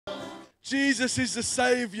Jesus is the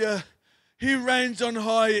Savior. He reigns on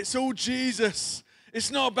high. It's all Jesus.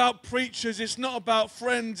 It's not about preachers. It's not about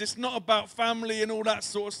friends. It's not about family and all that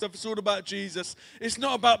sort of stuff. It's all about Jesus. It's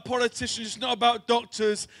not about politicians. It's not about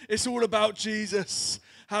doctors. It's all about Jesus.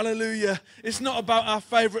 Hallelujah. It's not about our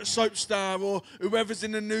favourite soap star or whoever's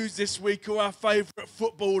in the news this week or our favourite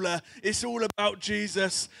footballer. It's all about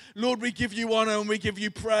Jesus. Lord, we give you honour and we give you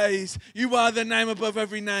praise. You are the name above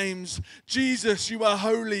every name. Jesus, you are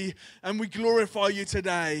holy and we glorify you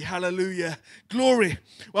today. Hallelujah. Glory.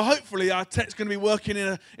 Well, hopefully our tech's going to be working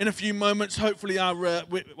in a few moments. Hopefully I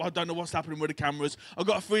don't know what's happening with the cameras. I've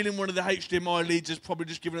got a feeling one of the HDMI leads is probably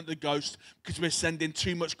just giving it the ghost because we're sending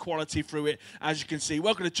too much quality through it, as you can see.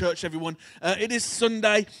 Welcome to church, everyone. It is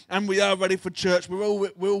Sunday and we are ready for church. We're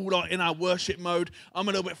all like in our worship mode. I'm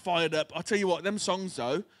a little bit fired up. I'll tell you what, them songs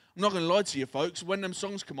though, I'm not going to lie to you folks, when them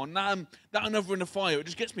songs come on, that Another in the Fire, it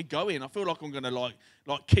just gets me going. I feel like I'm going to like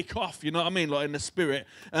kick off, you know what I mean, like in the spirit.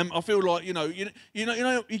 I feel like, you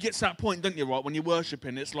get to that point, don't you, right, when you're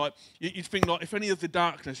worshipping, it's like, you think like, if any of the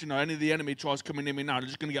darkness, any of the enemy tries coming in me now, they're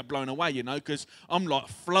just going to get blown away, because I'm like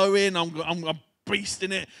flowing, I'm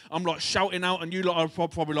beasting it, I'm like shouting out, and you lot are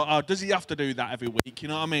probably like, oh, does he have to do that every week? You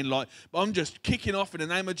know what I mean? Like, but I'm just kicking off in the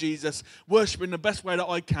name of Jesus, worshiping the best way that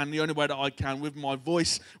I can, the only way that I can, with my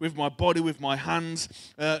voice, with my body, with my hands.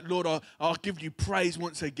 Lord, I'll give you praise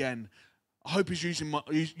once again. I hope he's using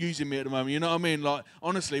me at the moment, you know what I mean? Like,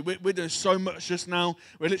 honestly, we're doing so much just now.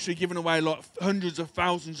 We're literally giving away like hundreds of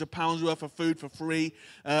thousands of pounds worth of food for free.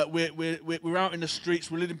 We're out in the streets.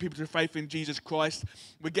 We're leading people to faith in Jesus Christ.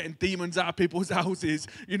 We're getting demons out of people's houses.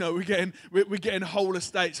 We're getting whole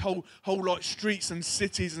estates, whole like streets and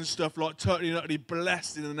cities and stuff like totally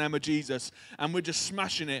blessed in the name of Jesus. And we're just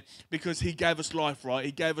smashing it because he gave us life, right?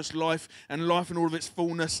 He gave us life and life in all of its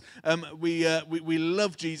fullness. We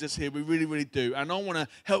love Jesus here. We really do, and I want to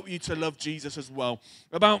help you to love Jesus as well.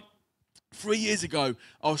 About 3 years ago,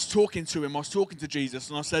 I was talking to him. I was talking to Jesus,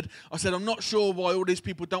 and I said, I'm not sure why all these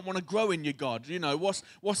people don't want to grow in you, God.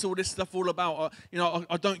 What's all this stuff all about?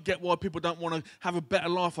 I don't get why people don't want to have a better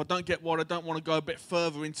life. I don't get why they don't want to go a bit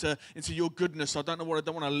further into your goodness. I don't know why they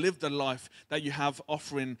don't want to live the life that you have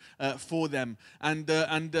offering for them. And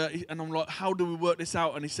I'm like, how do we work this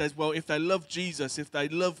out? And he says, well, if they love Jesus, if they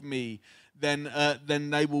love me, then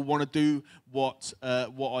they will want to do what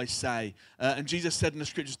I say. And Jesus said in the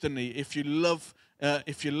scriptures, didn't he? If you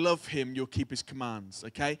love him, you'll keep his commands.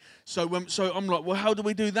 Okay. So I'm like, well, how do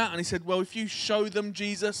we do that? And he said, well, if you show them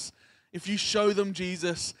Jesus,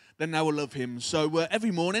 then they will love him. So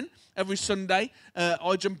every morning, every Sunday,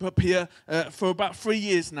 I jump up here for about 3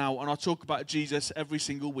 years now, and I talk about Jesus every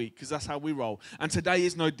single week because that's how we roll. And today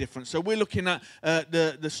is no different. So we're looking at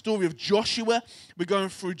the story of Joshua. We're going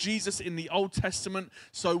through Jesus in the Old Testament.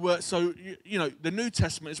 So the New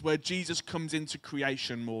Testament is where Jesus comes into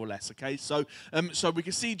creation, more or less. Okay, so we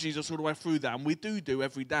can see Jesus all the way through that, and we do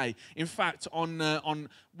every day. In fact, on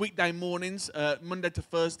weekday mornings, Monday to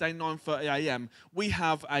Thursday, 9:30 a.m., we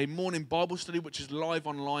have a morning Bible study which is live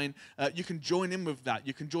online. You can join in with that.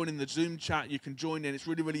 You can join in the Zoom chat. You can join in. It's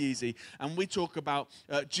really, really easy. And we talk about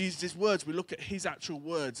Jesus' words. We look at his actual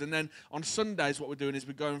words. And then on Sundays, what we're doing is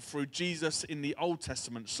we're going through Jesus in the Old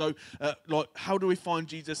Testament. So, how do we find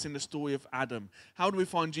Jesus in the story of Adam? How do we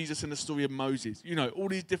find Jesus in the story of Moses? All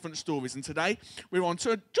these different stories. And today, we're on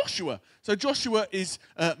to Joshua. So Joshua is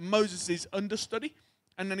Moses' understudy.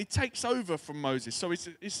 And then he takes over from Moses. So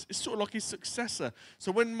it's sort of like his successor.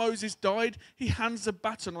 So when Moses died, he hands the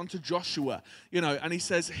baton on to Joshua, and he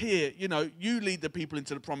says, here, you lead the people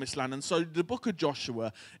into the promised land. And so the book of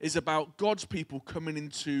Joshua is about God's people coming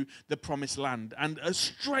into the promised land. And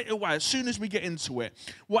straight away, as soon as we get into it,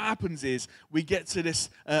 what happens is we get to this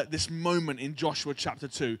moment in Joshua chapter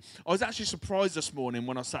 2. I was actually surprised this morning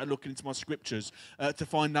when I started looking into my scriptures to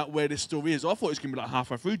find out where this story is. I thought it was going to be like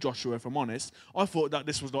halfway through Joshua, if I'm honest. I thought that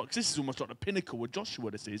this is almost like the pinnacle of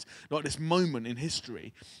Joshua. This is like this moment in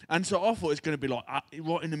history, and so I thought it's going to be like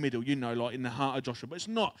right in the middle, like in the heart of Joshua. But it's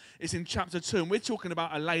not. It's in chapter 2, and we're talking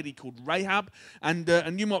about a lady called Rahab, and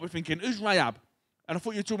you might be thinking, who's Rahab? And I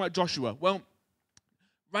thought you were talking about Joshua. Well,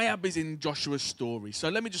 Rahab is in Joshua's story. So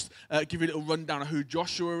let me just give you a little rundown of who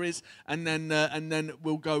Joshua is, and then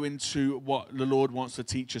we'll go into what the Lord wants to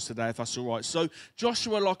teach us today, if that's all right. So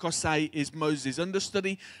Joshua, like I say, is Moses'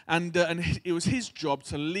 understudy, and it was his job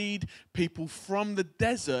to lead people from the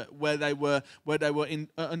desert where they were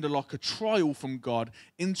under like a trial from God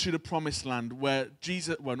into the promised land, where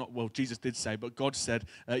Jesus did say, but God said,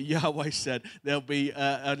 Yahweh said, there'll be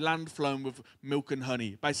a land flowing with milk and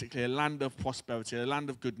honey, basically a land of prosperity, a land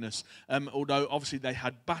of goodness. Although obviously they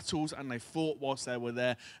had battles and they fought whilst they were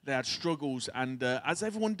there, they had struggles, and as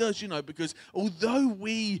everyone does, because although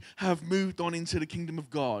we have moved on into the kingdom of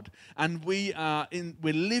God and we're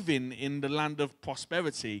living in the land of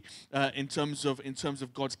prosperity in terms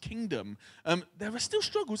of God's kingdom, there are still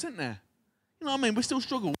struggles, isn't there? You know what I mean? We still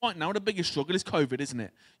struggle. Right now, the biggest struggle is COVID, isn't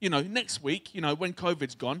it? Next week, when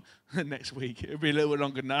COVID's gone, next week, it'll be a little bit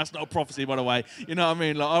longer than that. That's not a prophecy, by the way. You know what I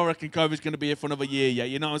mean? Like, I reckon COVID's going to be here for another year yet.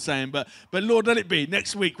 You know what I'm saying? But Lord, let it be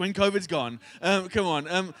next week when COVID's gone. Come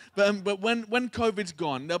on. But when COVID's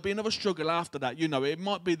gone, there'll be another struggle after that. It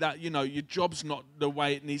might be that, your job's not the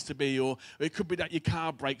way it needs to be, or it could be that your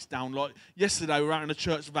car breaks down. Like yesterday, we were out in a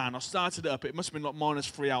church van. I started it up. It must have been like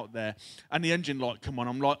 -3 out there. And the engine light come on.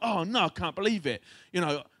 I'm like, oh, no, I can't believe it.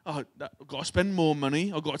 I've got to spend more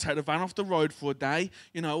money. I've got to take the van off the road for a day.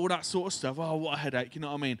 All that sort of stuff. Oh, what a headache, you know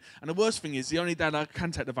what I mean? And the worst thing is, the only day that I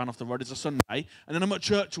can take the van off the road is a Sunday, and then I'm at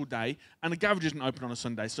church all day, and the garage isn't open on a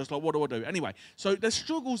Sunday, so it's like, what do I do? Anyway, so there's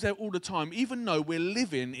struggles there all the time, even though we're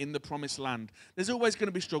living in the promised land. There's always going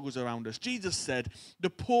to be struggles around us. Jesus said, the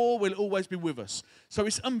poor will always be with us. So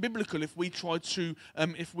it's unbiblical if we try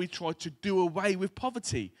to do away with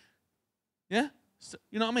poverty. Yeah? So,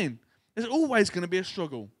 you know what I mean? There's always going to be a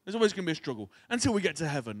struggle. There's always going to be a struggle until we get to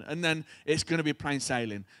heaven, and then it's going to be plain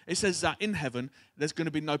sailing. It says that in heaven, there's going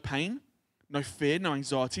to be no pain, no fear, no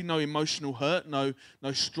anxiety, no emotional hurt, no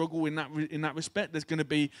struggle in that respect. There's going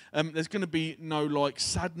to be no like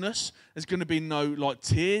sadness. There's going to be no like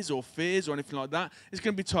tears or fears or anything like that. It's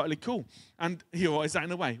going to be totally cool. And here, is that in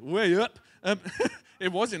the way? Way up.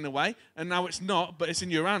 It was in the way, and now it's not, but it's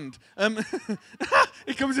in your hand.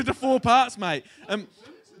 It comes into 4 parts, mate.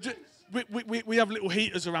 We have little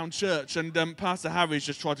heaters around church, and Pastor Harry's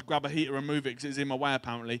just tried to grab a heater and move it because it's in my way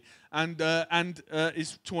apparently, and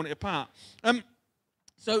he's torn it apart.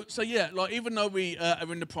 So yeah, like even though we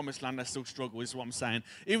are in the promised land, there's still struggle, is what I'm saying.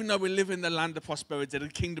 Even though we live in the land of prosperity, the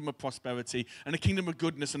kingdom of prosperity, and the kingdom of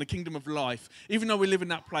goodness, and the kingdom of life, even though we live in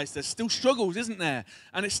that place, there's still struggles, isn't there?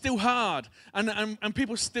 And it's still hard, and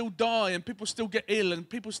people still die, and people still get ill, and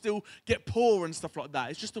people still get poor and stuff like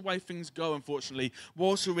that. It's just the way things go, unfortunately,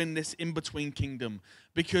 whilst we're in this in-between kingdom,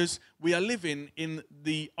 because we are living in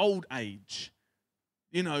the old age,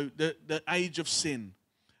 the age of sin.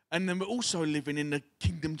 And then we're also living in the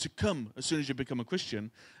kingdom to come as soon as you become a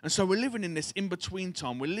Christian. And so we're living in this in-between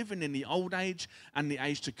time. We're living in the old age and the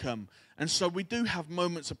age to come. And so we do have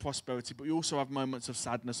moments of prosperity, but we also have moments of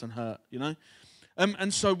sadness and hurt,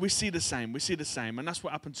 And so we see the same. And that's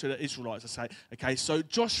what happened to the Israelites, I say. Okay, so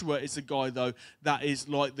Joshua is the guy, though, that is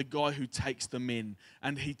like the guy who takes them in.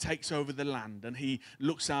 And he takes over the land. And he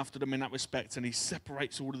looks after them in that respect. And he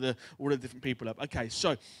separates all the different people up. Okay,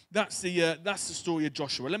 so that's the story of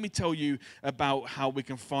Joshua. Let me tell you about how we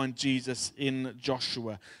can find Jesus in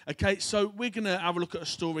Joshua. Okay, so we're going to have a look at a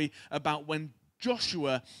story about when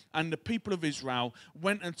Joshua and the people of Israel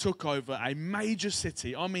went and took over a major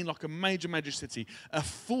city. I mean like a major city, a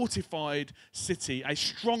fortified city, a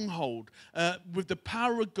stronghold. With the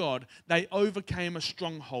power of God, they overcame a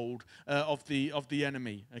stronghold of the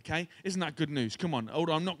enemy, okay? Isn't that good news? Come on,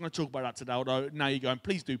 although I'm not going to talk about that today, although now you're going,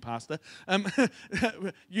 please do, Pastor.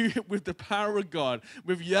 With the power of God,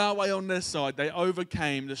 with Yahweh on their side, they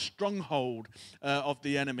overcame the stronghold of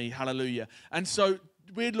the enemy, hallelujah. And so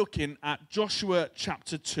we're looking at Joshua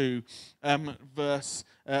chapter 2, verse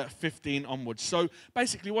 15 onwards. So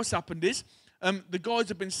basically what's happened is the guys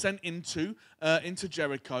have been sent into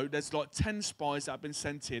Jericho. There's like 10 spies that have been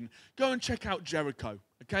sent in. Go and check out Jericho,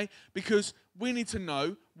 okay? Because we need to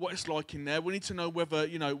know what it's like in there. We need to know whether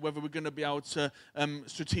we're going to be able to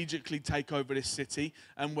strategically take over this city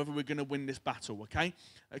and whether we're going to win this battle, okay?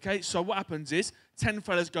 Okay, so what happens is 10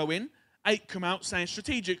 fellas go in, 8 come out saying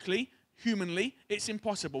strategically, humanly, it's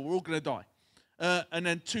impossible. We're all going to die. And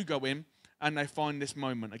then 2 go in, and they find this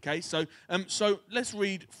moment, okay? So let's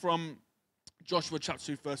read from Joshua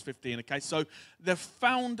chapter 2, verse 15, okay? So they've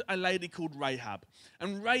found a lady called Rahab,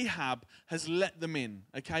 and Rahab has let them in,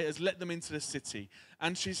 okay? Has let them into the city,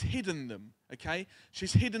 and she's hidden them, okay?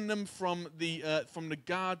 She's hidden them from the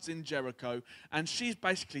guards in Jericho, and she's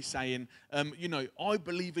basically saying, I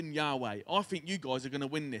believe in Yahweh. I think you guys are going to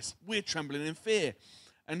win this. We're trembling in fear.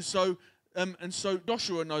 And so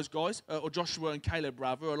Joshua and those guys, or Joshua and Caleb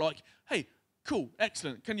rather, are like, hey, cool,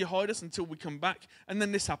 excellent. Can you hide us until we come back? And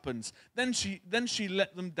then this happens. Then she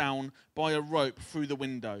let them down by a rope through the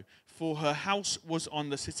window, for her house was on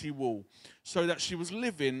the city wall, so that she was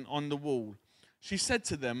living on the wall. She said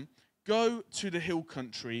to them, go to the hill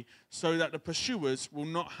country, so that the pursuers will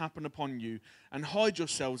not happen upon you, and hide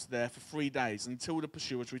yourselves there for 3 days until the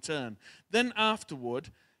pursuers return. Then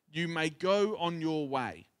afterward, you may go on your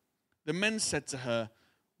way." The men said to her,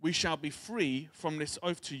 "We shall be free from this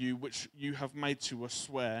oath to you which you have made to us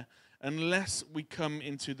swear, unless we come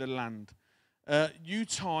into the land. You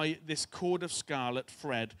tie this cord of scarlet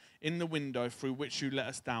thread in the window through which you let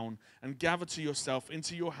us down, and gather to yourself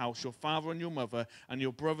into your house your father and your mother and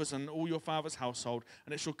your brothers and all your father's household.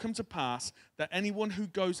 And it shall come to pass that anyone who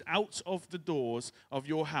goes out of the doors of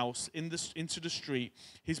your house into the street,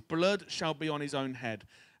 his blood shall be on his own head,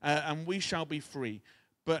 and we shall be free.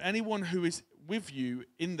 But anyone who is with you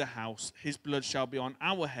in the house, his blood shall be on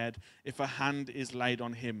our head if a hand is laid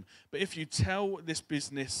on him. But if you tell this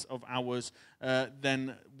business of ours,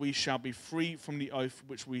 then we shall be free from the oath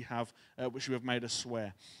which you have made us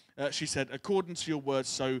swear." She said, "According to your words,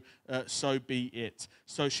 so be it."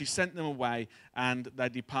 So she sent them away, and they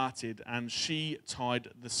departed, and she tied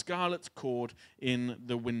the scarlet cord in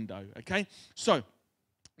the window. Okay, so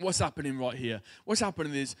what's happening right here? What's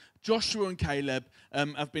happening is Joshua and Caleb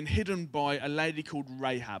have been hidden by a lady called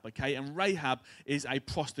Rahab, okay? And Rahab is a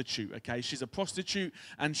prostitute, okay? She's a prostitute,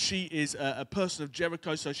 and she is a person of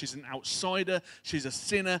Jericho, so she's an outsider, she's a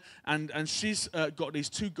sinner, and she's got these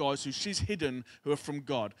two guys who she's hidden who are from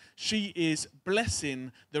God. She is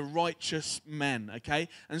blessing the righteous men, okay?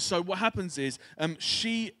 And so what happens is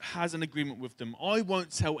she has an agreement with them. "I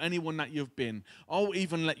won't tell anyone that you've been. I'll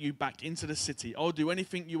even let you back into the city. I'll do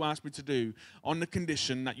anything you ask me to do on the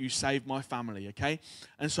condition that you save my family," okay?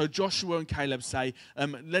 And so Joshua and Caleb say,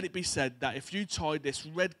 "Let it be said that if you tie this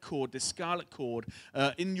red cord, this scarlet cord,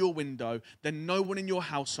 in your window, then no one in your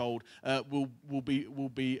household will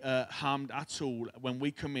be harmed at all when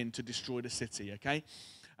we come in to destroy the city," okay?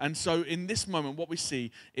 And so in this moment, what we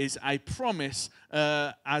see is a promise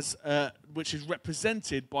which is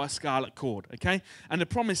represented by a scarlet cord, okay? And the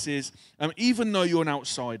promise is, even though you're an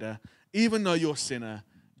outsider, even though you're a sinner,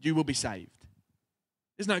 you will be saved.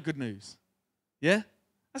 Isn't that good news? Yeah?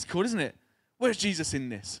 That's cool, isn't it? Where's Jesus in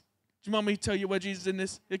this? Do you mind me tell you where Jesus is in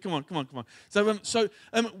this? Yeah, come on. So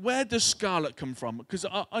where does scarlet come from? Because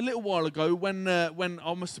a little while ago, when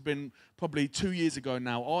I must have been probably 2 years ago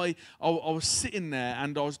now, I was sitting there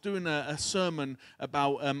and I was doing a sermon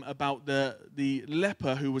about the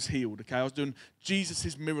leper who was healed. Okay, I was doing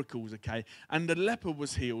Jesus' miracles. Okay, and the leper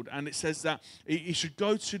was healed, and it says that he should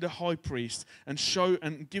go to the high priest and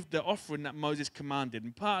give the offering that Moses commanded.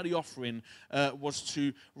 And part of the offering was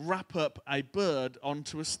to wrap up a bird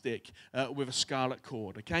onto a stick with a scarlet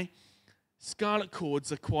cord. Okay. Scarlet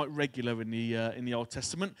cords are quite regular in the Old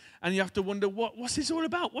Testament, and you have to wonder, what's this all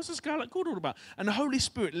about? What's the scarlet cord all about? And the Holy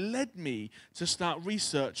Spirit led me to start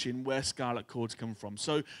researching where scarlet cords come from.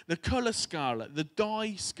 So the colour scarlet, the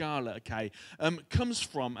dye scarlet, okay, comes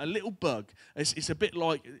from a little bug. It's a bit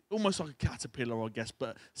like, almost like a caterpillar, I guess,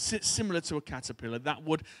 but similar to a caterpillar that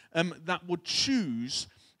would choose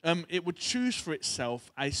for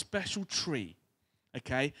itself a special tree.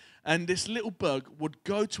 Okay, and this little bug would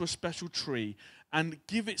go to a special tree and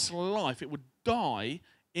give its life. It would die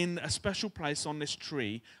in a special place on this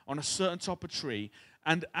tree, on a certain type of tree.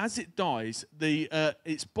 And as it dies,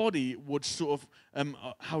 its body would sort of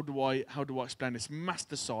how do I explain this?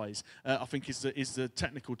 Masticize, I think is the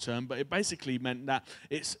technical term, but it basically meant that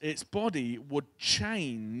its body would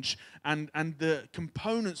change and the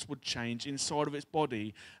components would change inside of its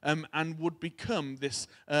body and would become this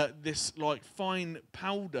like fine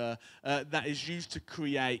powder that is used to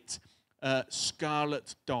create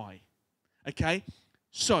scarlet dye. Okay,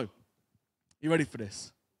 so you ready for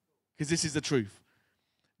this? Because this is the truth.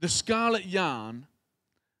 The scarlet yarn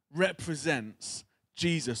represents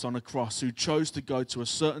Jesus on a cross, who chose to go to a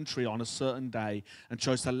certain tree on a certain day and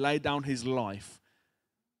chose to lay down his life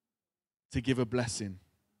to give a blessing.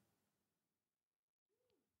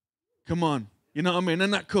 Come on, you know what I mean? Isn't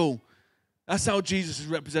that cool? That's how Jesus is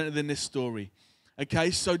represented in this story. Okay,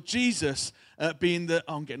 so Jesus being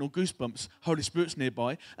I'm getting all goosebumps. Holy Spirit's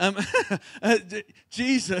nearby.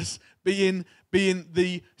 Jesus being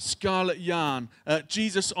the scarlet yarn.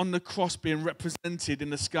 Jesus on the cross being represented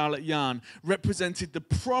in the scarlet yarn represented the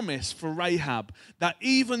promise for Rahab that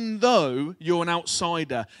even though you're an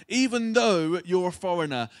outsider, even though you're a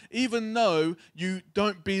foreigner, even though you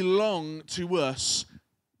don't belong to us,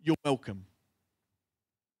 you're welcome.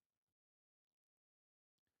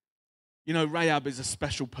 You know, Rahab is a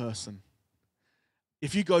special person.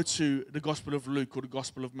 If you go to the Gospel of Luke or the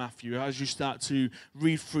Gospel of Matthew, as you start to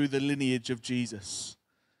read through the lineage of Jesus,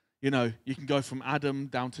 you know, you can go from Adam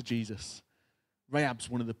down to Jesus. Rahab's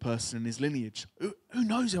one of the person in his lineage. Who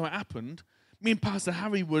knows how it happened? Me and Pastor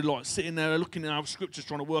Harry were like sitting there looking at our scriptures,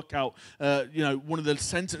 trying to work out, one of the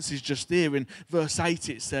sentences just there in verse 8.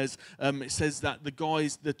 It says that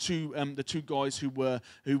the two guys who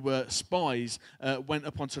were spies went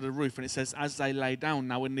up onto the roof, and it says as they lay down.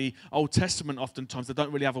 Now in the Old Testament, oftentimes they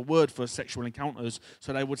don't really have a word for sexual encounters,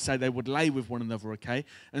 so they would say they would lay with one another. Okay,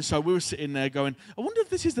 and so we were sitting there going, I wonder if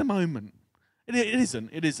this is the moment. It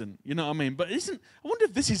isn't, you know what I mean? But I wonder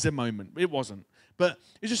if this is the moment. It wasn't. But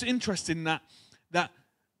it's just interesting that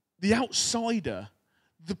the outsider,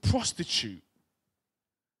 the prostitute,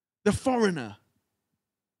 the foreigner,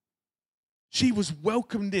 she was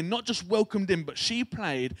welcomed in, not just welcomed in, but she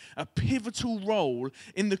played a pivotal role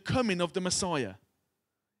in the coming of the Messiah.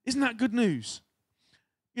 Isn't that good news?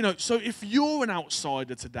 You know, so if you're an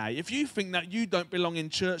outsider today, if you think that you don't belong in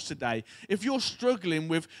church today, if you're struggling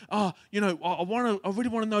with, I really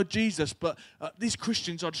want to know Jesus, but these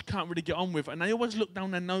Christians I just can't really get on with, and they always look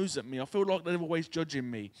down their nose at me. I feel like they're always judging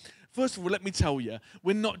me. First of all, let me tell you,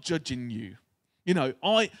 we're not judging you. You know,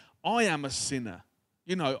 I am a sinner.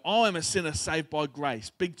 You know, I am a sinner saved by grace,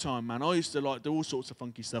 big time, man. I used to do all sorts of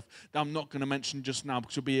funky stuff that I'm not going to mention just now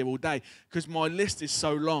because we'll be here all day, because my list is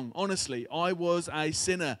so long. Honestly, I was a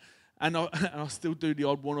sinner, and I still do the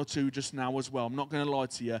odd one or two just now as well. I'm not going to lie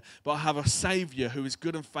to you, but I have a Saviour who is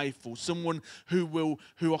good and faithful, someone who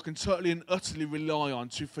I can totally and utterly rely on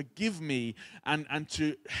to forgive me and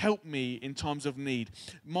to help me in times of need.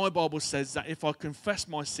 My Bible says that if I confess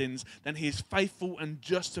my sins, then He is faithful and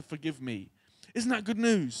just to forgive me. Isn't that good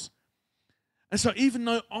news? And so even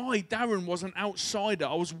though Darren, was an outsider,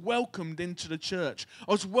 I was welcomed into the church.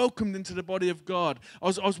 I was welcomed into the body of God. I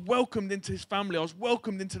was welcomed into His family. I was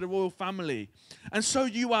welcomed into the royal family. And so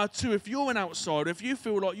you are too. If you're an outsider, if you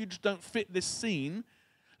feel like you just don't fit this scene,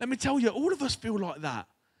 let me tell you, all of us feel like that.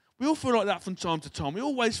 We all feel like that from time to time. We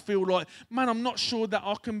always feel like, man, I'm not sure that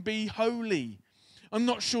I can be holy. I'm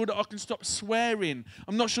not sure that I can stop swearing.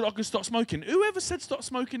 I'm not sure that I can stop smoking. Whoever said stop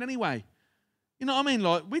smoking anyway? You know what I mean?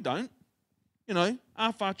 Like, we don't. You know,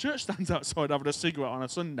 half our church stands outside having a cigarette on a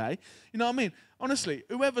Sunday. You know what I mean? Honestly,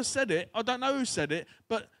 whoever said it, I don't know who said it,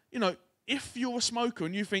 but, you know, if you're a smoker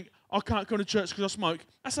and you think, I can't go to church because I smoke,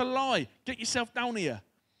 that's a lie. Get yourself down here.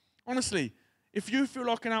 Honestly, if you feel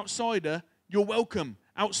like an outsider, you're welcome.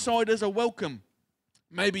 Outsiders are welcome.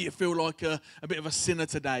 Maybe you feel like a bit of a sinner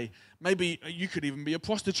today. Maybe you could even be a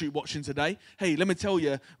prostitute watching today. Hey, let me tell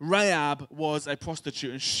you, Rahab was a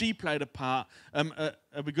prostitute, and she played a part. Are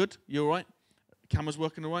we good? You all right? Camera's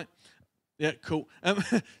working all right? Yeah, cool.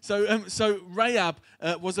 So Rahab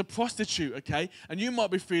was a prostitute, okay? And you might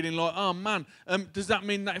be feeling like, oh, man, does that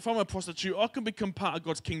mean that if I'm a prostitute, I can become part of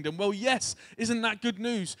God's kingdom? Well, yes. Isn't that good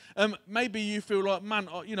news? Maybe you feel like, man,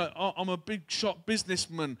 I'm a big shot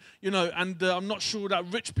businessman, and I'm not sure that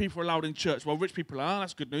rich people are allowed in church. Well, rich people are.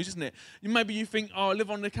 That's good news, isn't it? Maybe you think, I live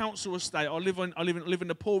on the council estate. I live in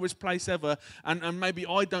the poorest place ever, and maybe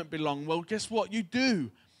I don't belong. Well, guess what? You do.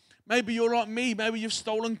 Maybe you're like me. Maybe you've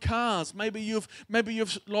stolen cars. Maybe you've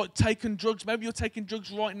taken drugs. Maybe you're taking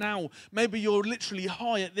drugs right now. Maybe you're literally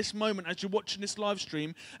high at this moment as you're watching this live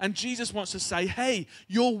stream. And Jesus wants to say, hey,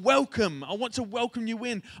 you're welcome. I want to welcome you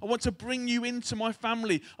in. I want to bring you into my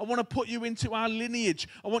family. I want to put you into our lineage.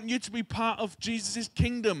 I want you to be part of Jesus'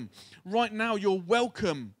 kingdom. Right now, you're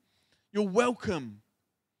welcome. You're welcome.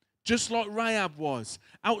 Just like Rahab was.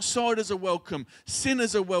 Outsiders are welcome.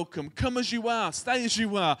 Sinners are welcome. Come as you are. Stay as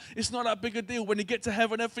you are. It's not that big a deal. When you get to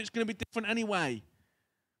heaven, everything's going to be different anyway.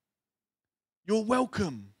 You're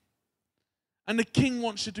welcome. And the King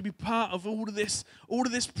wants you to be part of all of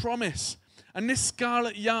this promise. And this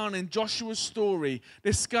scarlet yarn in Joshua's story,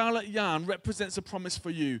 this scarlet yarn represents a promise for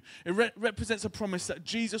you. It represents a promise that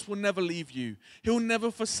Jesus will never leave you. He'll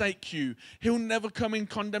never forsake you. He'll never come in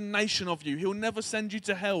condemnation of you. He'll never send you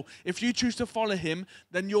to hell. If you choose to follow Him,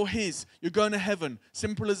 then you're His. You're going to heaven.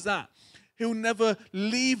 Simple as that. He'll never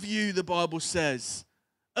leave you, the Bible says.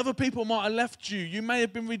 Other people might have left you. You may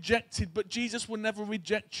have been rejected, but Jesus will never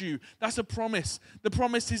reject you. That's a promise. The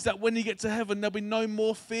promise is that when you get to heaven, there'll be no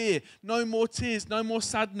more fear, no more tears, no more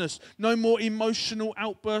sadness, no more emotional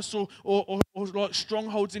outbursts or like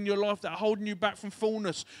strongholds in your life that are holding you back from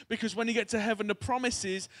fullness. Because when you get to heaven, the promise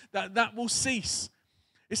is that will cease.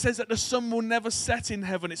 It says that the sun will never set in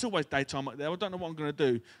heaven. It's always daytime up there. I don't know what I'm going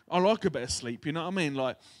to do. I like a bit of sleep, you know what I mean?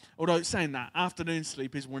 Although it's saying that, afternoon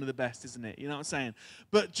sleep is one of the best, isn't it? You know what I'm saying?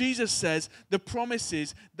 But Jesus says the promise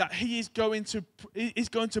is that He is going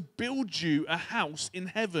to build you a house in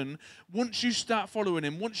heaven once you start following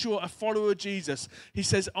Him. Once you're a follower of Jesus, He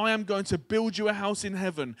says, I am going to build you a house in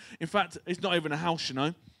heaven. In fact, it's not even a house,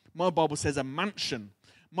 My Bible says a mansion.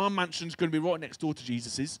 My mansion's going to be right next door to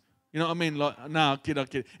Jesus's. You know what I mean? Like, no, kid.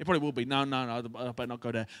 It probably will be. No, I better not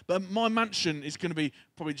go there. But my mansion is going to be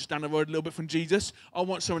probably just down the road a little bit from Jesus. I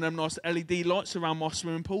want some of them nice LED lights around my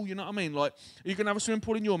swimming pool. You know what I mean? Like, are you going to have a swimming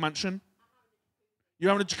pool in your mansion? You're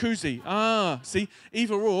having a jacuzzi. See,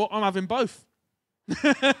 either or, I'm having both.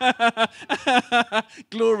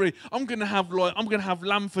 Glory. I'm gonna have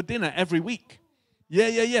lamb for dinner every week.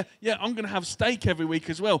 Yeah. I'm gonna have steak every week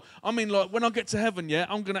as well. I mean, like, when I get to heaven, yeah,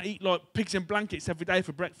 I'm gonna eat like pigs in blankets every day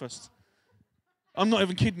for breakfast. I'm not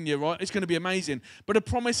even kidding you, right? It's going to be amazing. But the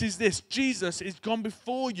promise is this: Jesus is gone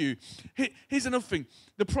before you. Here's another thing.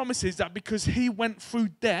 The promise is that because he went through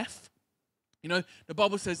death, you know, the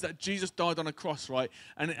Bible says that Jesus died on a cross, right?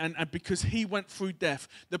 And because he went through death,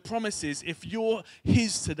 the promise is if you're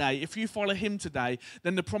his today, if you follow him today,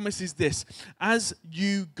 then the promise is this: as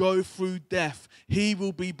you go through death, he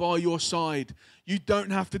will be by your side. You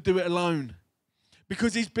don't have to do it alone.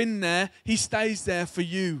 Because he's been there, he stays there for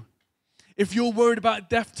you. If you're worried about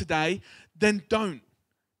death today, then don't.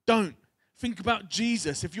 Think about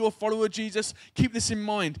Jesus. If you're a follower of Jesus, keep this in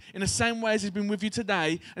mind. In the same way as he's been with you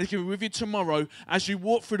today, and he's going to be with you tomorrow, as you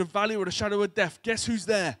walk through the valley or the shadow of death, guess who's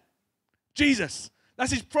there? Jesus.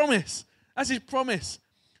 That's his promise. That's his promise.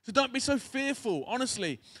 So don't be so fearful,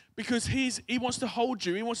 honestly, because he wants to hold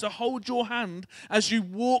you. He wants to hold your hand as you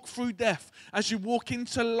walk through death, as you walk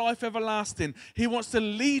into life everlasting. He wants to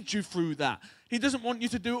lead you through that. He doesn't want you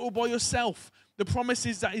to do it all by yourself. The promise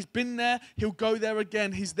is that he's been there, he'll go there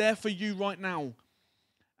again. He's there for you right now.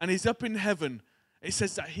 And he's up in heaven. It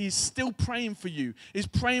says that he's still praying for you. He's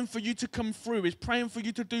praying for you to come through. He's praying for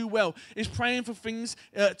you to do well. He's praying for things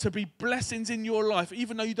to be blessings in your life,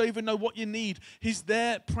 even though you don't even know what you need. He's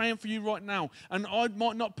there praying for you right now. And I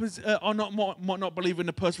might not believe in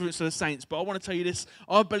the perseverance of the saints, but I want to tell you this.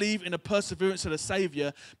 I believe in the perseverance of the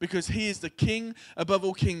Savior because he is the King above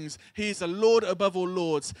all kings. He is the Lord above all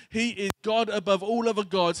lords. He is God above all other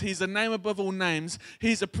gods. He's the name above all names.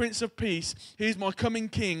 He's the Prince of Peace. He's my coming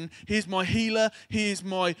King. He's my healer. He is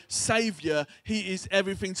my Savior. He is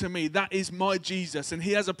everything to me. That is my Jesus. And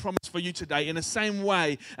he has a promise for you today. In the same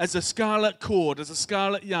way as a scarlet cord, as a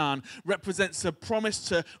scarlet yarn, represents a promise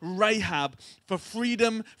to Rahab for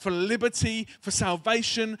freedom, for liberty, for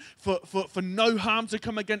salvation, for no harm to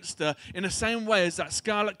come against her. In the same way as that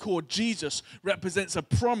scarlet cord, Jesus represents a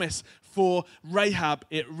promise for Rahab.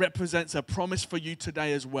 It represents a promise for you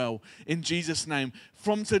today as well. In Jesus' name.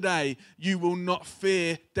 From today, you will not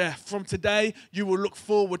fear death. From today, you will look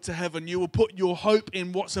forward to heaven. You will put your hope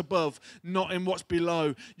in what's above, not in what's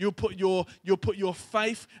below. You'll put your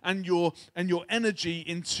faith and your energy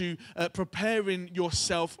into preparing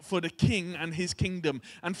yourself for the King and his kingdom.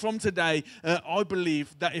 And from today, I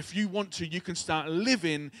believe that if you want to, you can start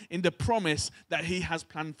living in the promise that he has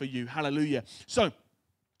planned for you. Hallelujah. So,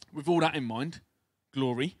 with all that in mind,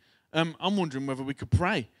 glory, I'm wondering whether we could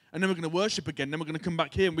pray. And then we're going to worship again. Then we're going to come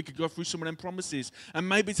back here and we could go through some of them promises. And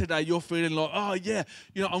maybe today you're feeling like, oh yeah,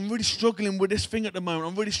 I'm really struggling with this thing at the moment.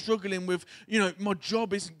 I'm really struggling with, my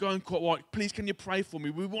job isn't going quite right. Please, can you pray for me?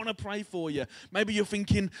 We want to pray for you. Maybe you're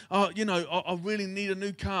thinking, I really need a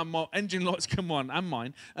new car. My engine lights come on, and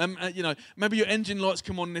mine. Maybe your engine lights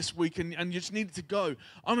come on this week and you just needed to go.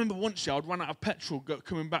 I remember once I'd run out of petrol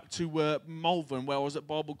coming back to Malvern, where I was at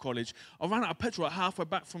Bible college. I ran out of petrol halfway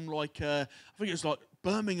back from I think it was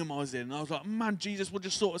Birmingham I was in, and I was like, man, Jesus will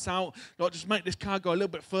just sort us out, just make this car go a little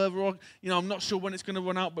bit further. I'm not sure when it's going to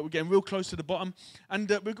run out, but we're getting real close to the bottom, and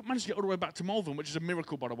we managed to get all the way back to Malvern, which is a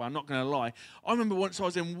miracle, by the way, I'm not going to lie. I remember once I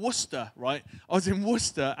was in Worcester, right? I was in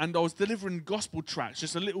Worcester, and I was delivering gospel tracts,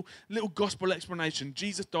 just a little gospel explanation.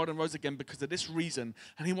 Jesus died and rose again because of this reason,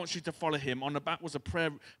 and he wants you to follow him. On the back was a prayer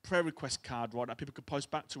request card, right, that people could post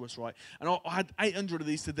back to us, right? And I had 800 of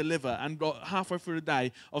these to deliver, and halfway through the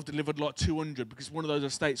day, I've delivered 200, because one of those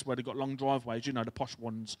estates where they've got long driveways, the posh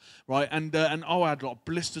ones, right? And I had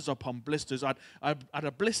blisters upon blisters. I had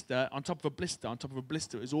a blister on top of a blister on top of a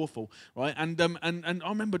blister. It was awful, right? And I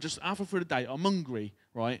remember just halfway through the day, I'm hungry,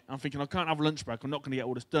 right? I'm thinking, I can't have a lunch break. I'm not going to get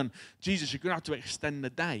all this done. Jesus, you're going to have to extend the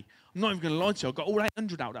day. I'm not even going to lie to you. I got all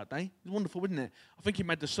 800 out that day. It was wonderful, wasn't it? I think he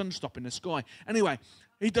made the sun stop in the sky. Anyway,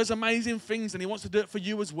 he does amazing things, and he wants to do it for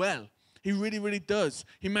you as well. He really, really does.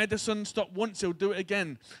 He made the sun stop once, he'll do it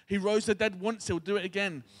again. He rose the dead once, he'll do it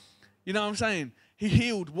again. You know what I'm saying? He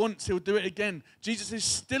healed once, he'll do it again. Jesus is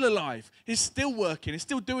still alive. He's still working. He's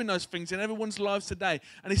still doing those things in everyone's lives today.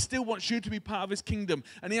 And he still wants you to be part of his kingdom.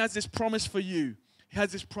 And he has this promise for you. He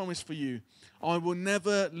has this promise for you. I will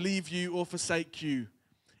never leave you or forsake you,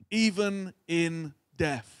 even in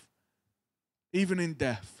death. Even in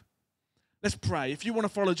death. Let's pray. If you want to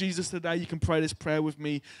follow Jesus today, you can pray this prayer with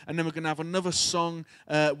me, and then we're going to have another song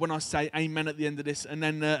when I say amen at the end of this. And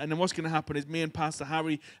then what's going to happen is me and Pastor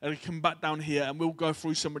Harry are going to come back down here, and we'll go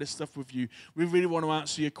through some of this stuff with you. We really want to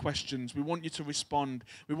answer your questions. We want you to respond.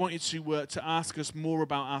 We want you to ask us more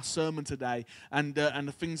about our sermon today and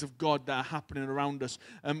the things of God that are happening around us.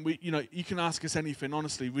 You can ask us anything,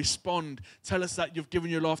 honestly. Respond. Tell us that you've given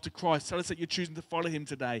your life to Christ. Tell us that you're choosing to follow him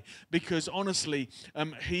today, because honestly,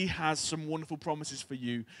 he has some wonderful promises for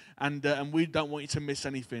you, and we don't want you to miss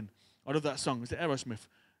anything. I love that song. Is it Aerosmith?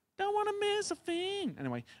 Don't want to miss a thing.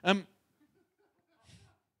 Anyway,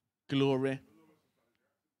 glory.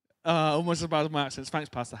 Almost about my accents. Thanks,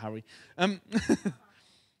 Pastor Harry.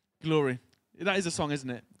 Glory. That is a song, isn't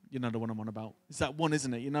it? You know the one I'm on about. It's that one,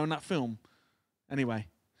 isn't it? You know, in that film. Anyway,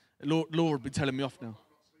 Laura would be telling me off now.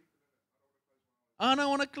 I don't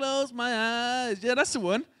want to close my eyes. Yeah, that's the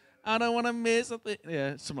one. I don't want to miss a thing.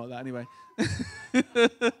 Yeah, something like that anyway.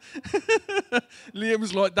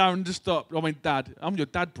 Liam's like, Darren, just stop. I mean, Dad. I'm your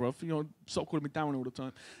dad, bruv. You know, stop calling me Darren all the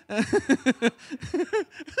time.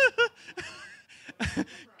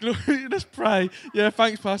 Glory, let's pray. Yeah,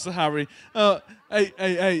 thanks, Pastor Harry.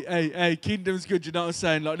 Hey, kingdom's good, you know what I'm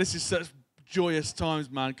saying? Like, this is such joyous times,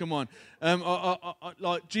 man. Come on.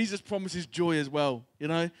 Like, Jesus promises joy as well, you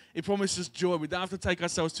know? He promises joy. We don't have to take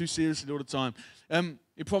ourselves too seriously all the time.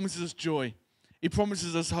 He promises us joy. He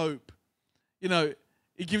promises us hope. You know,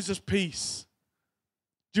 he gives us peace.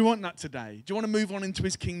 Do you want that today? Do you want to move on into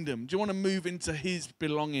his kingdom? Do you want to move into his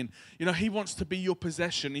belonging? You know, he wants to be your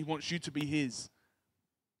possession. He wants you to be his.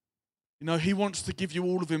 You know, he wants to give you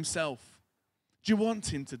all of himself. Do you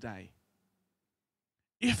want him today?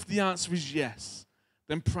 If the answer is yes,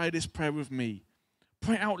 then pray this prayer with me.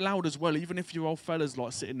 Pray out loud as well, even if your old fella's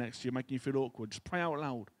like sitting next to you, making you feel awkward. Just pray out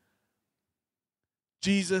loud.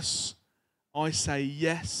 Jesus, I say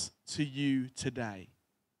yes to you today.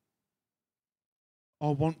 I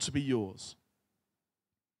want to be yours.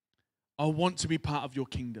 I want to be part of your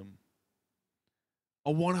kingdom.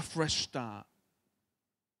 I want a fresh start.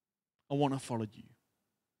 I want to follow you.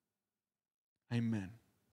 Amen.